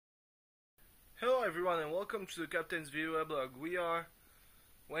Hello everyone and welcome to the Captain's videoweblog. We are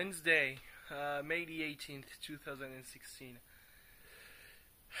Wednesday, May the 18th, 2016.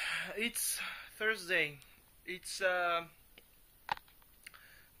 It's Thursday. It's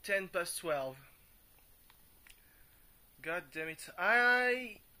 10 past 12. God damn it.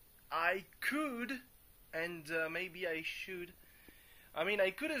 I could, and maybe I should.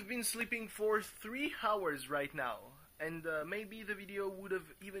 I could have been sleeping for 3 hours right now. And maybe the video would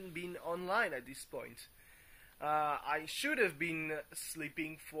have even been online at this point. I should have been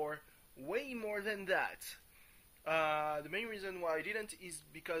sleeping for way more than that. The main reason why I didn't is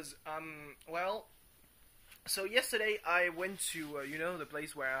because, so yesterday I went to, the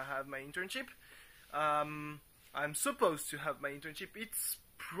place where I have my internship. I'm supposed to have my internship. It's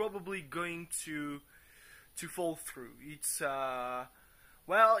probably going to fall through. It's,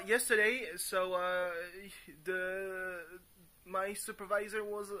 well, yesterday, so my supervisor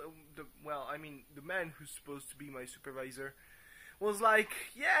was the man who's supposed to be my supervisor was like,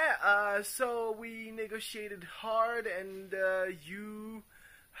 yeah, so we negotiated hard, and you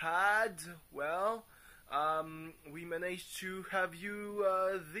had, we managed to have you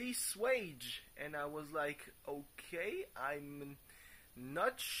this wage, and I was like, okay, I'm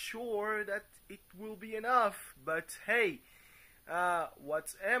not sure that it will be enough, but hey.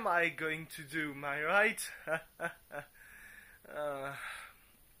 What am I going to do, am I right?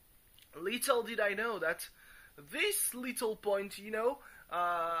 Little did I know that this little point,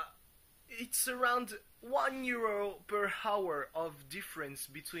 it's around €1 per hour of difference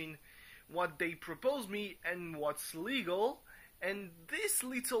between what they propose me and what's legal, and this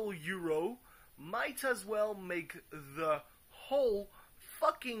little euro might as well make the whole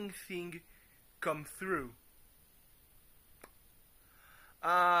fucking thing come through.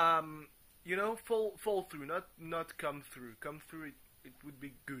 Fall through, not come through. Come through, it would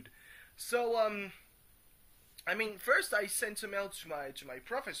be good. So, first I sent a mail to my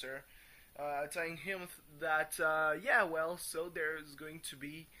professor, telling him that, so there's going to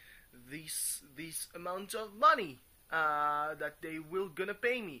be this amount of money, that they will gonna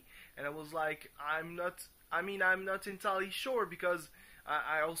pay me. And I was like, I'm not entirely sure, because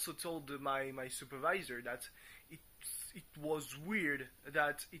I also told my supervisor that it was weird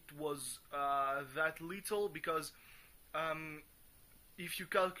that it was that little, because if you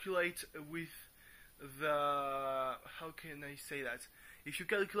calculate with the, how can I say that? If you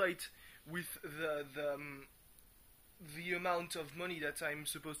calculate with the amount of money that I'm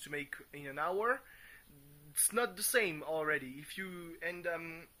supposed to make in an hour, it's not the same already. If you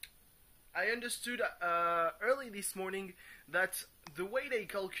I understood early this morning that the way they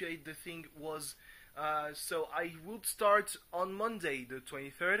calculate the thing was, so I would start on Monday the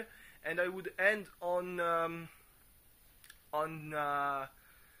 23rd, and I would end on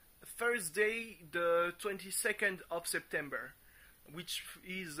Thursday the 22nd of September, which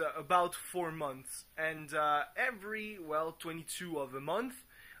is about 4 months. And every 22 of a month,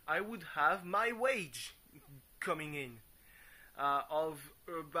 I would have my wage coming in of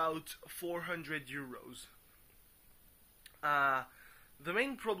about €400. The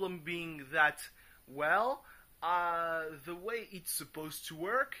main problem being that, the way it's supposed to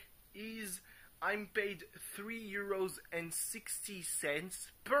work is I'm paid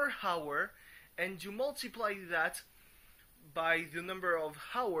 €3.60 per hour, and you multiply that by the number of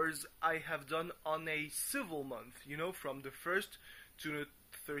hours I have done on a civil month, from the 1st to the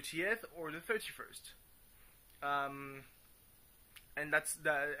 30th or the 31st. And that's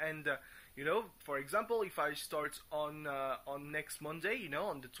for example, if I start on next Monday,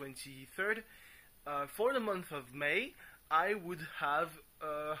 on the 23rd, for the month of May, I would have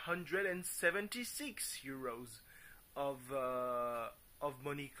 €176 of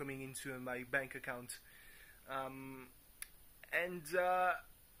money coming into my bank account, I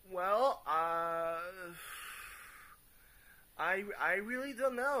really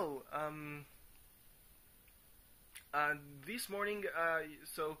don't know. This morning,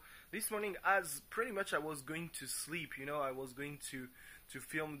 as pretty much I was going to sleep, I was going to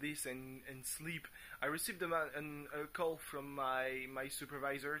film this and sleep, I received a call from my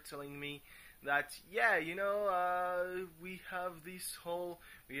supervisor telling me that, we have this whole,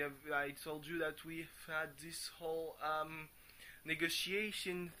 I told you that we've had this whole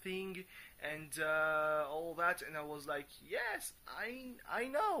negotiation thing and all that, and I was like, yes, I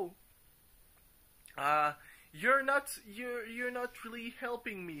know. You're not really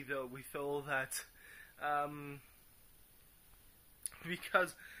helping me though with all that,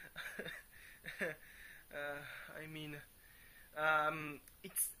 because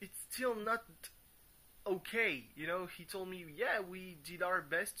it's still not okay. You know, he told me, yeah, we did our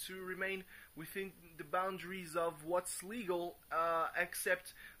best to remain within the boundaries of what's legal,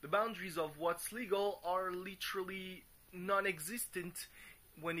 except the boundaries of what's legal are literally non-existent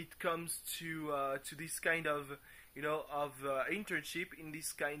when it comes to this kind of, you know, of internship in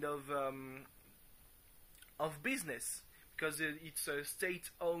this kind of business, because it's a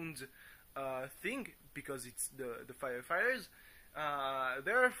state-owned thing, because it's the firefighters.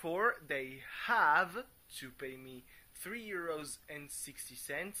 Therefore, they have to pay me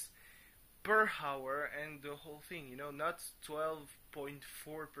 €3.60 per hour, and the whole thing, you know, not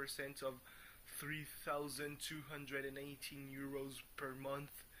 12.4% of €3,218 per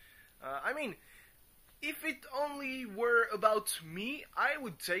month. I mean, if it only were about me, I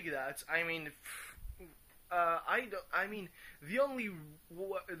would take that. I mean, I don't, I mean, the only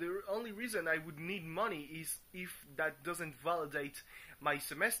reason I would need money is if that doesn't validate my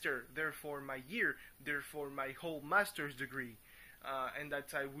semester, therefore my year, therefore my whole master's degree, and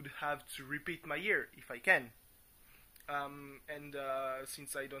that I would have to repeat my year if I can.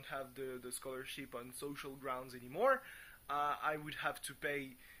 Since I don't have the scholarship on social grounds anymore, I would have to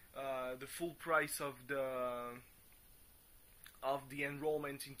pay the full price of the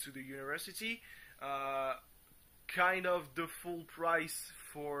enrollment into the university, kind of the full price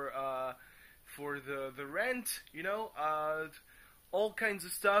for the rent, you know, all kinds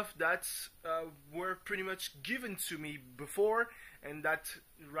of stuff that were pretty much given to me before, and that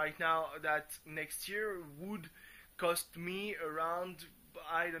right now, that next year would cost me around,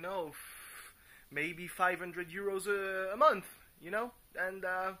 I don't know, maybe €500 a month, you know, and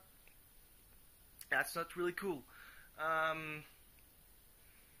that's not really cool.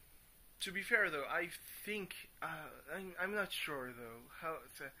 To be fair though, I think, I'm not sure though, how,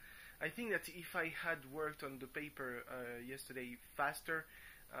 I think that if I had worked on the paper yesterday faster,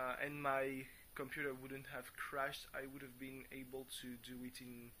 and my computer wouldn't have crashed, I would have been able to do it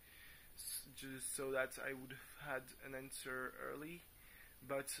in, just so that I would have had an answer early.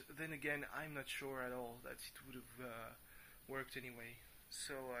 But then again, I'm not sure at all that it would have worked anyway.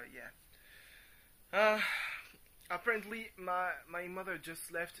 So yeah. Apparently, my mother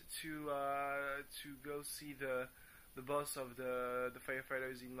just left to go see the boss of the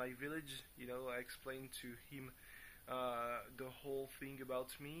firefighters in my village. You know, I explained to him the whole thing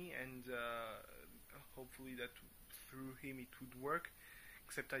about me, and hopefully that through him it would work.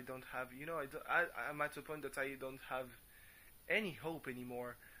 Except I don't have, you know, I'm at a point that I don't have any hope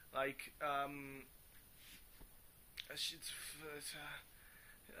anymore. Like, shit's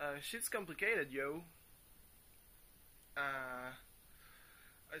complicated, yo.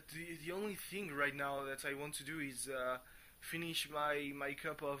 The only thing right now that I want to do is finish my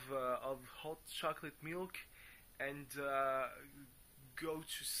cup of hot chocolate milk and go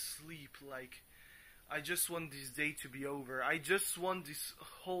to sleep. Like, I just want this day to be over. I just want this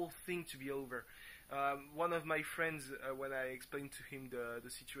whole thing to be over. One of my friends, when I explained to him the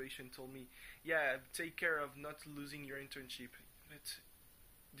situation, told me, yeah, take care of not losing your internship. But,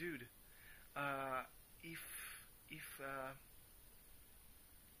 dude, if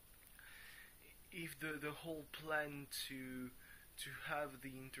the whole plan to have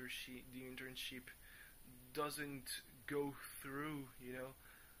the internship doesn't go through, you know,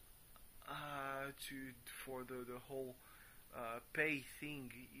 for the whole pay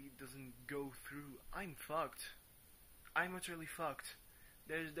thing, it doesn't go through, I'm fucked. I'm utterly fucked.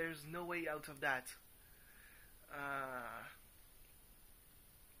 There's no way out of that.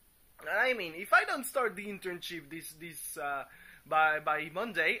 I mean, if I don't start the internship by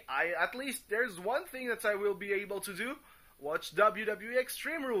Monday, at least there's one thing that I will be able to do: watch WWE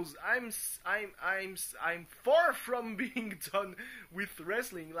Extreme Rules. I'm far from being done with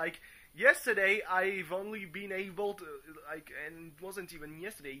wrestling. Like, yesterday, I've only been able to, like, and it wasn't even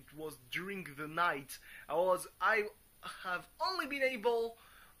yesterday, it was during the night. I have only been able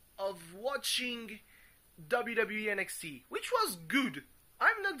of watching WWE NXT, which was good.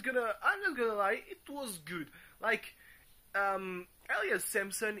 I'm not gonna lie, it was good. Like, Elias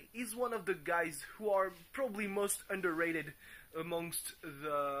Sampson is one of the guys who are probably most underrated amongst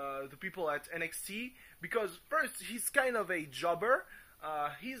the people at NXT, because first, he's kind of a jobber.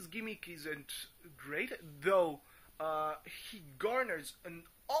 His gimmick isn't great, though he garners an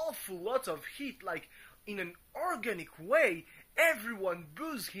awful lot of heat, like, in an organic way. Everyone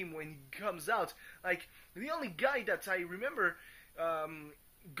boos him when he comes out. Like, the only guy that I remember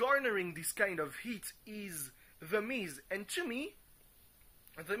garnering this kind of heat is The Miz, and to me,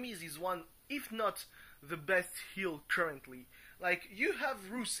 The Miz is one, if not the best heel currently. Like, you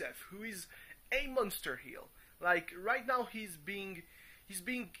have Rusev, who is a monster heel. Like, right now he's he's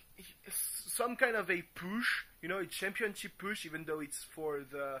being some kind of a push, you know, a championship push, even though it's for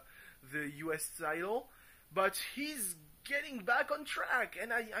the US title. But he's getting back on track,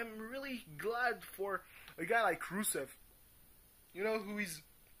 and I'm really glad for a guy like Rusev, you know, who is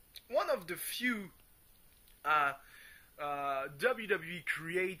one of the few WWE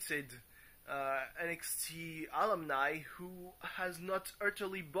created NXT alumni who has not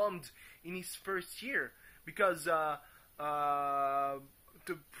utterly bombed in his first year. Because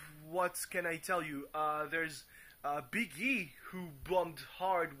what can I tell you? There's Big E who bombed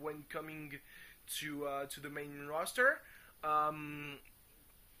hard when coming to the main roster. I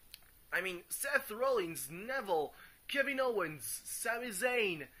mean, Seth Rollins, Neville, Kevin Owens, Sami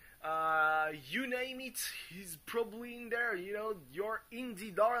Zayn, you name it, he's probably in there. You know, your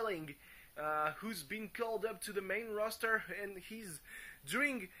indie darling, who's been called up to the main roster, and he's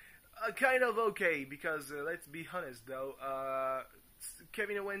doing kind of okay. Because let's be honest, though,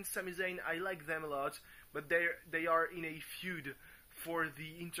 Kevin Owens, Sami Zayn, I like them a lot, but they are in a feud for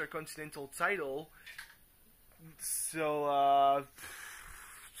the Intercontinental title. So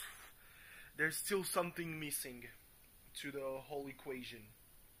there's still something missing to the whole equation.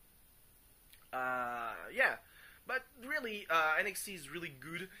 Yeah, but really, NXT is really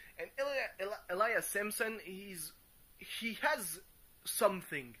good, and Elias Sampson, he has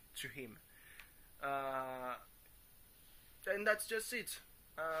something to him, and that's just it.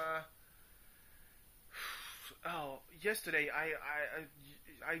 Yesterday I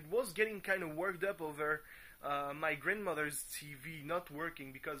was getting kind of worked up over my grandmother's TV not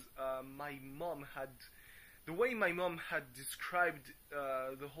working, because my mom had, the way my mom had described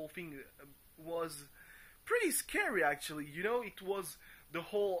the whole thing was pretty scary, actually. You know, it was the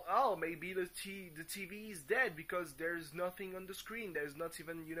whole, oh, maybe the TV is dead because there's nothing on the screen. There's not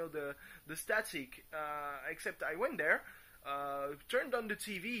even, you know, the static. Except I went there, turned on the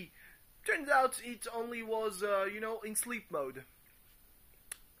TV. Turns out it only was, you know, in sleep mode.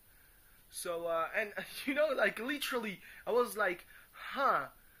 So, and, you know, like, literally, I was like, I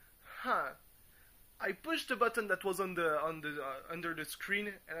pushed the button that was on the under the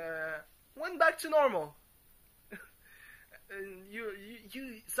screen, went back to normal. And you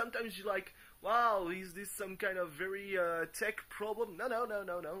sometimes you're like, wow, is this some kind of very tech problem?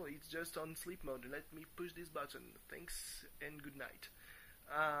 No, it's just on sleep mode. Let me push this button. Thanks and good night.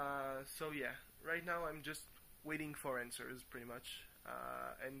 So yeah, right now I'm just waiting for answers, pretty much,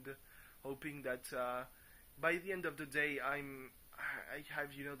 and hoping that by the end of the day I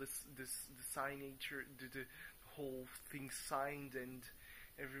have, you know, the signature, the whole thing signed, and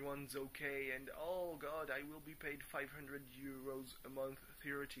everyone's okay, and oh god, I will be paid 500 euros a month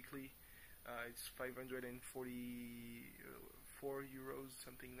theoretically. It's 544 euros,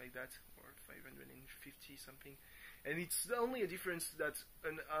 something like that, or 550 something. And it's only a difference that's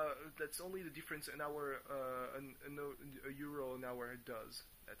only the difference an hour, a euro an hour does.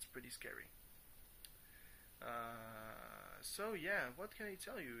 That's pretty scary. So yeah, what can I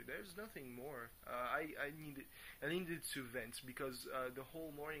tell you? There's nothing more. I needed to vent, because the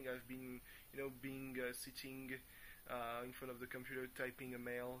whole morning I've been, you know, sitting in front of the computer typing a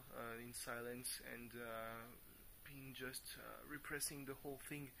mail in silence, and being just repressing the whole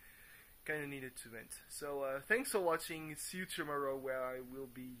thing. Kind of needed to vent. So thanks for watching. See you tomorrow, where I will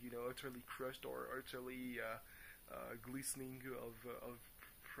be, you know, utterly crushed or utterly glistening of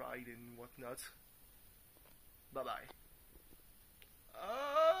pride and whatnot. Bye bye.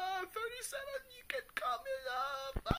 37. You can comment.